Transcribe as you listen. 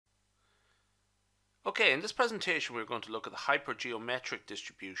Okay, in this presentation we're going to look at the hypergeometric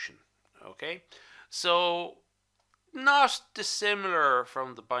distribution. Okay, so not dissimilar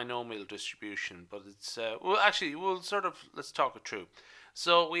from the binomial distribution, but it's well, actually let's talk it through.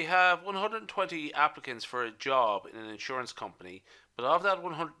 So we have 120 applicants for a job in an insurance company, but of that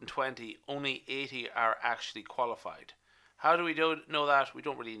 120, only 80 are actually qualified. How do we know that? We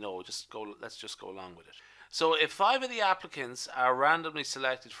don't really know. Let's just go along with it. So if 5 of the applicants are randomly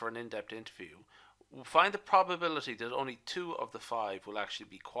selected for an in-depth interview, we'll find the probability that only 2 of the 5 will actually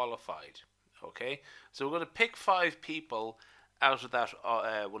be qualified. Okay, so we're going to pick 5 people out of that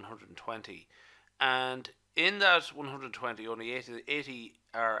 120, and in that 120, only 80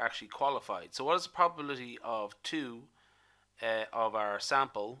 are actually qualified. So what is the probability of 2 of our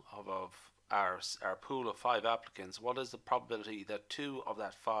sample of our pool of 5 applicants? What is the probability that 2 of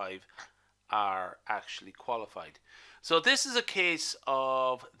that 5 are actually qualified? So this is a case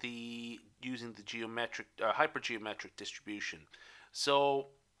of using the hypergeometric distribution. So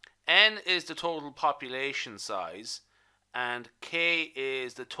n is the total population size, and k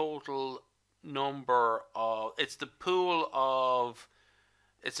is the total number of, it's the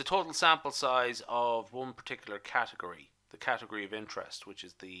total sample size of one particular category, the category of interest, which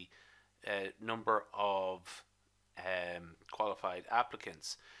is the number of qualified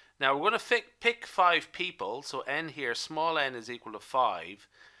applicants. Now we're going to pick 5 people, so n here, small n, is equal to 5,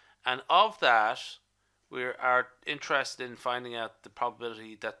 and of that we are interested in finding out the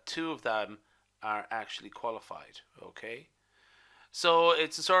probability that 2 of them are actually qualified. Okay, so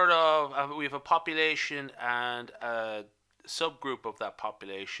it's a sort of we have a population and a subgroup of that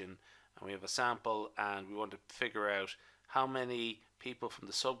population, and we have a sample, and we want to figure out how many people from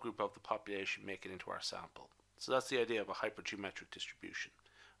the subgroup of the population make it into our sample. So that's the idea of a hypergeometric distribution.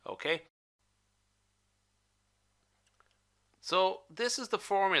 Okay, so this is the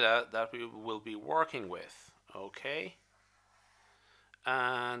formula that we will be working with. Okay,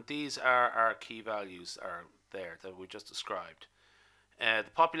 and these are our key values are there that we just described.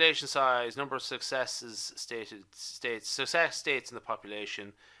 The population size, number of success states in the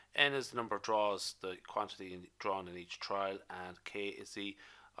population, n is the number of draws, the quantity drawn in each trial, and k is the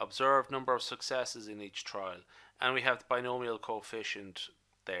observed number of successes in each trial, and we have the binomial coefficient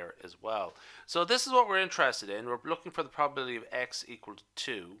there as well. So this is what we're interested in. We're looking for the probability of x equal to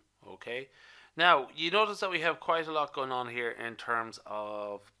 2. Okay, now you notice that we have quite a lot going on here in terms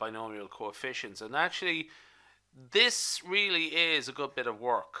of binomial coefficients, and actually this really is a good bit of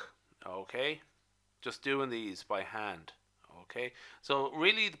work. Okay, just doing these by hand. Okay, so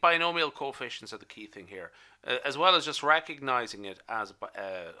really the binomial coefficients are the key thing here, as well as just recognizing it as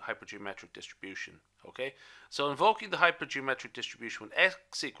a hypergeometric distribution. Okay, so invoking the hypergeometric distribution with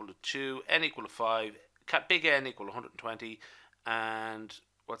x equal to 2, n equal to 5, big N equal to 120, and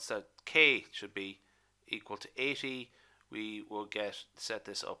what's that, k should be equal to 80, we will set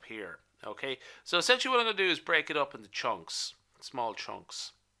this up here. Okay, so essentially what I'm going to do is break it up into chunks, small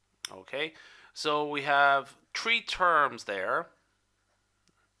chunks. Okay, so we have 3 terms there,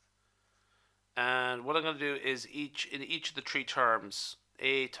 and what I'm going to do is in each of the 3 terms,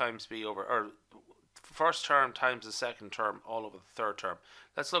 a times b over, or first term times the second term all over the third term.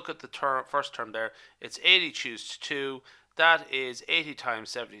 Let's look at the first term there. It's 80 choose 2. That is 80 times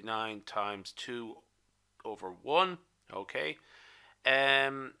 79 times 2 over 1. Okay.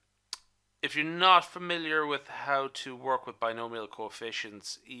 If you're not familiar with how to work with binomial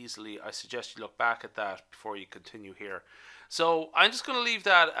coefficients easily, I suggest you look back at that before you continue here. So I'm just going to leave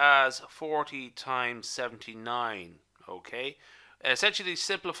that as 40 times 79. Okay. Essentially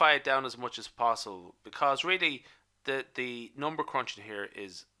simplify it down as much as possible, because really the number crunching here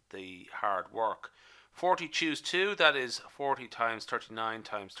is the hard work. 40 choose 2, that is 40 times 39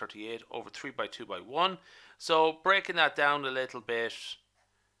 times 38 over 3 by 2 by 1. So breaking that down a little bit,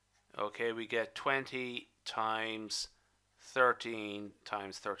 okay, we get 20 times 13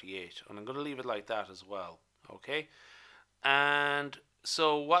 times 38, and I'm going to leave it like that as well. Okay, and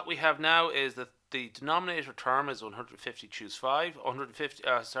so what we have now is that the denominator term is 150 choose 5,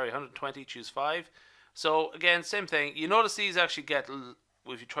 120 choose 5. So again, same thing. You notice these actually get,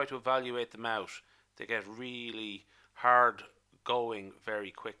 if you try to evaluate them out, they get really hard going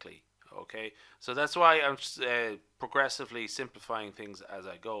very quickly. Okay, so that's why I'm progressively simplifying things as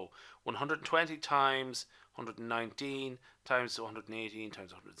I go. 120 times 119 times 118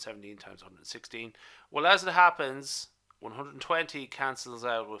 times 117 times 116. Well, as it happens, 120 cancels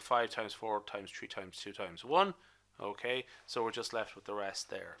out with 5 times 4 times 3 times 2 times 1. Okay, so we're just left with the rest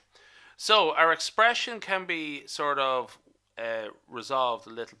there. So our expression can be sort of resolved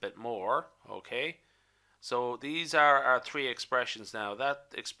a little bit more. Okay, So these are our three expressions now. That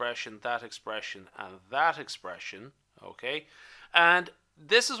expression, that expression, and that expression. Okay. And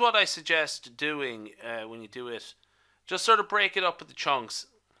this is what I suggest doing when you do it. Just sort of break it up into chunks.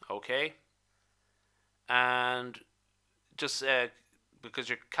 Okay. And just because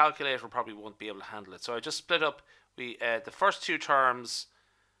your calculator probably won't be able to handle it. So I just split up the first two terms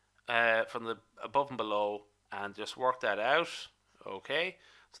from the above and below and just work that out. Okay.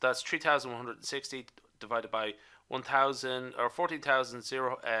 So that's 3,160 divided by 1,000 or 14,000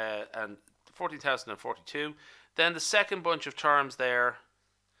 and 14,042. Then the second bunch of terms there,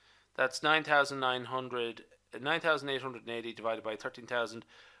 that's 9,880 divided by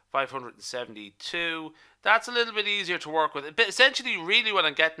 13,572. That's a little bit easier to work with. But essentially, really what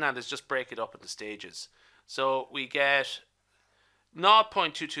I'm getting at is just break it up into stages. So we get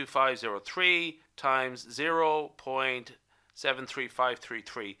 0.22503 times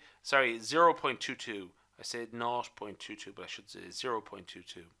 0.73533. Sorry, 0.22. I said 0.22, but I should say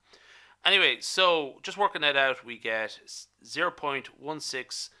 0.22. Anyway, so just working that out, we get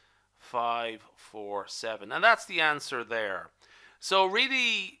 0.16547. And that's the answer there. So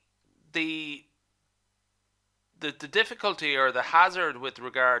really, the difficulty or the hazard with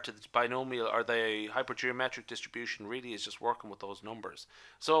regard to the binomial or the hypergeometric distribution really is just working with those numbers.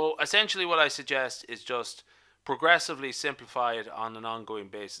 So essentially what I suggest is just progressively simplify it on an ongoing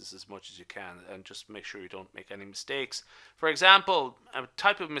basis as much as you can and just make sure you don't make any mistakes. For example, a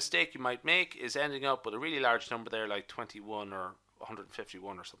type of mistake you might make is ending up with a really large number there like 21 or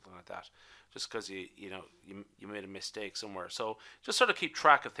 151 or something like that, just because you made a mistake somewhere. So just sort of keep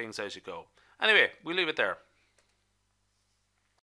track of things as you go. Anyway, we'll leave it there.